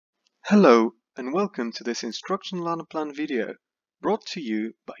Hello and welcome to this instructional Anaplan video brought to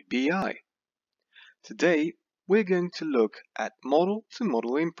you by BI. Today we're going to look at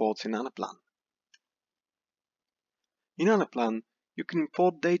model-to-model imports in Anaplan. In Anaplan, you can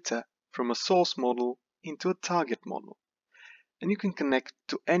import data from a source model into a target model, and you can connect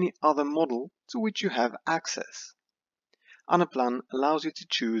to any other model to which you have access. Anaplan allows you to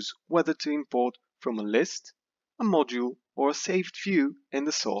choose whether to import from a list, a module, or a saved view in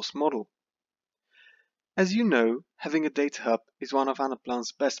the source model. As you know, having a data hub is one of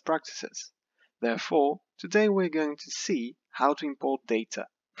Anaplan's best practices. Therefore, today we're going to see how to import data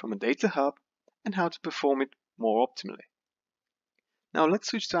from a data hub and how to perform it more optimally. Now let's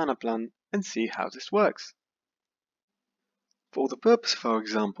switch to Anaplan and see how this works. For the purpose of our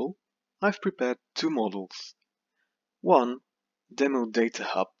example, I've prepared two models. One, demo data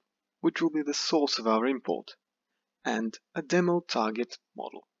hub, which will be the source of our import, and a demo target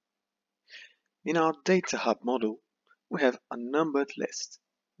model. In our data hub model, we have a numbered list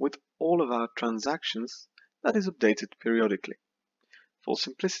with all of our transactions that is updated periodically. For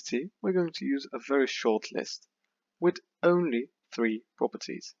simplicity, we're going to use a very short list with only three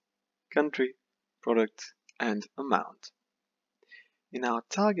properties: country, product, and amount. In our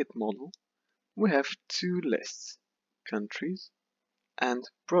target model, we have two lists, countries and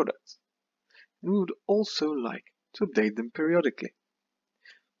products, and we would also like to update them periodically.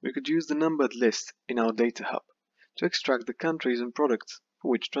 We could use the numbered list in our data hub to extract the countries and products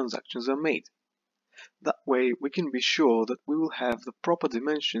for which transactions are made. That way we can be sure that we will have the proper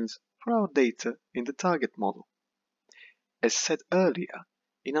dimensions for our data in the target model. As said earlier,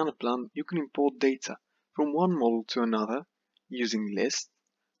 in Anaplan you can import data from one model to another using lists,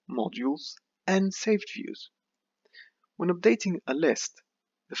 modules, and saved views. When updating a list,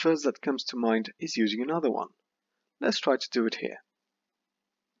 the first that comes to mind is using another one. Let's try to do it here.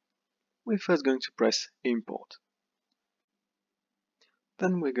 We're first going to press Import.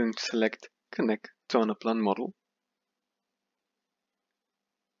 Then we're going to select Connect to Anaplan Model.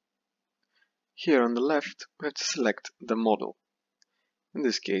 Here on the left, we have to select the model. In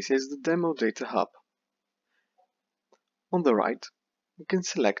this case, it's the Demo Data Hub. On the right, we can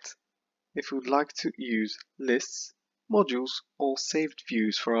select if we would like to use lists, modules, or saved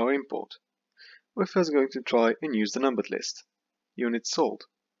views for our import. We're first going to try and use the numbered list, units sold.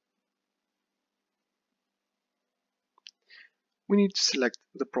 We need to select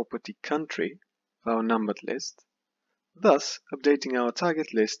the property country of our numbered list, thus updating our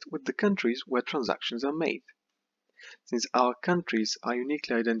target list with the countries where transactions are made. Since our countries are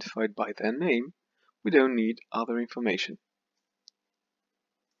uniquely identified by their name, we don't need other information.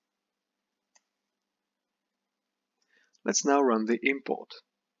 Let's now run the import.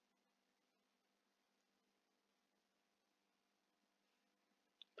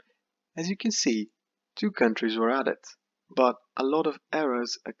 As you can see, two countries were added, but a lot of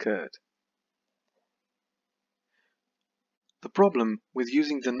errors occurred. The problem with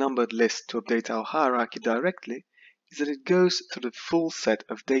using the numbered list to update our hierarchy directly is that it goes through the full set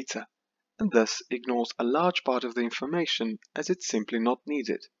of data and thus ignores a large part of the information as it's simply not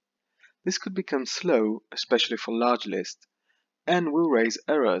needed. This could become slow, especially for large lists, and will raise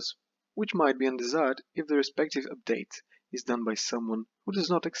errors, which might be undesired if the respective update is done by someone who does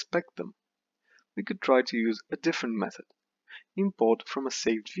not expect them. We could try to use a different method. Import from a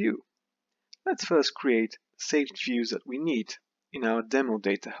saved view. Let's first create saved views that we need in our demo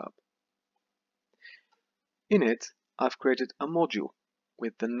data hub. In it, I've created a module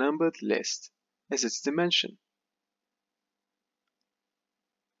with the numbered list as its dimension.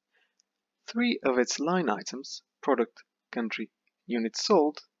 Three of its line items, product, country, units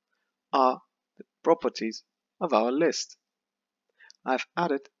sold, are the properties of our list. I've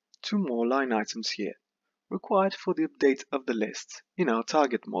added two more line items here, required for the update of the list in our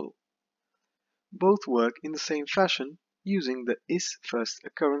target model. Both work in the same fashion using the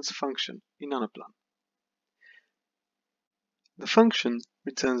isFirstOccurrence function in Anaplan. The function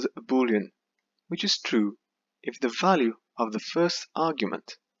returns a boolean, which is true if the value of the first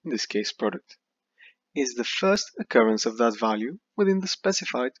argument, in this case product, is the first occurrence of that value within the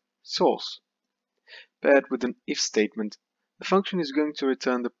specified source. Paired with an if statement, the function is going to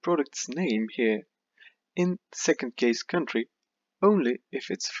return the product's name here, in the second case country, only if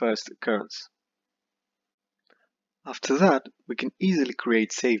it's first occurrence. After that, we can easily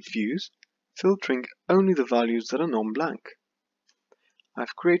create saved views, filtering only the values that are non-blank.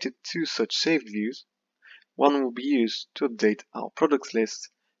 I've created two such saved views. One will be used to update our products list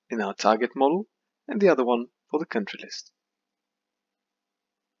in our target model, and the other one for the country list.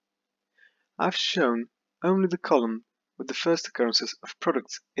 I've shown only the column with the first occurrences of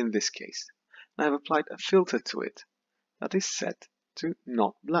products in this case, and I have applied a filter to it that is set to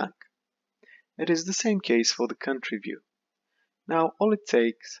not blank. It is the same case for the country view. Now all it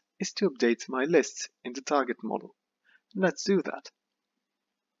takes is to update my lists in the target model. Let's do that.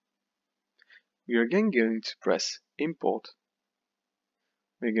 We are again going to press Import.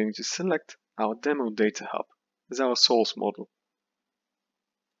 We're going to select our demo data hub as our source model.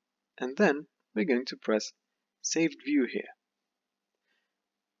 And then we're going to press Saved View here.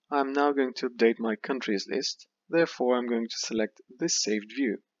 I'm now going to update my countries list, therefore I'm going to select this saved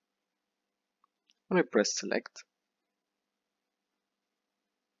view. When I press Select,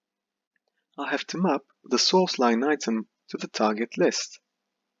 I'll have to map the source line item to the target list.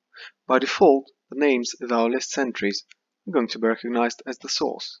 By default, the names of our list entries are going to be recognized as the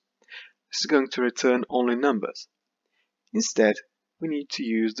source. This is going to return only numbers. Instead, we need to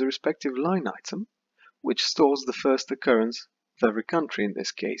use the respective line item, which stores the first occurrence of every country in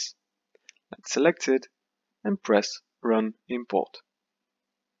this case. Let's select it and press Run Import.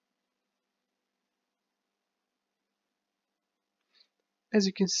 As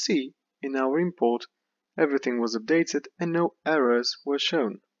you can see, in our import, everything was updated and no errors were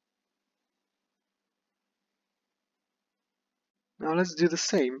shown. Now let's do the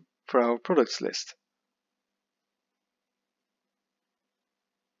same for our products list.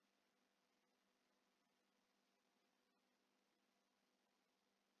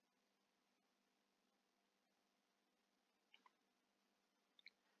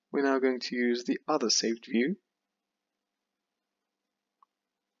 We're now going to use the other saved view.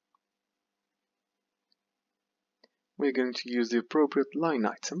 We're going to use the appropriate line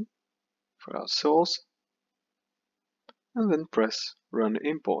item for our source and then press Run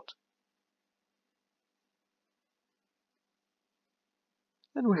Import.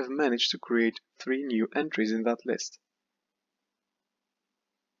 And we have managed to create 3 new entries in that list.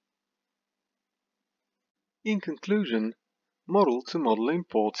 In conclusion, model-to-model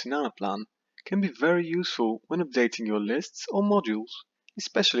imports in Anaplan can be very useful when updating your lists or modules,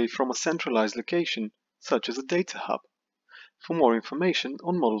 especially from a centralized location such as a data hub. For more information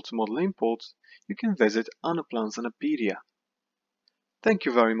on model-to-model imports, you can visit Anaplan's Anapedia. Thank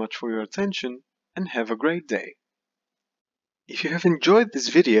you very much for your attention and have a great day. If you have enjoyed this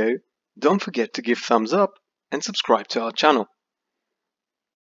video, don't forget to give thumbs up and subscribe to our channel.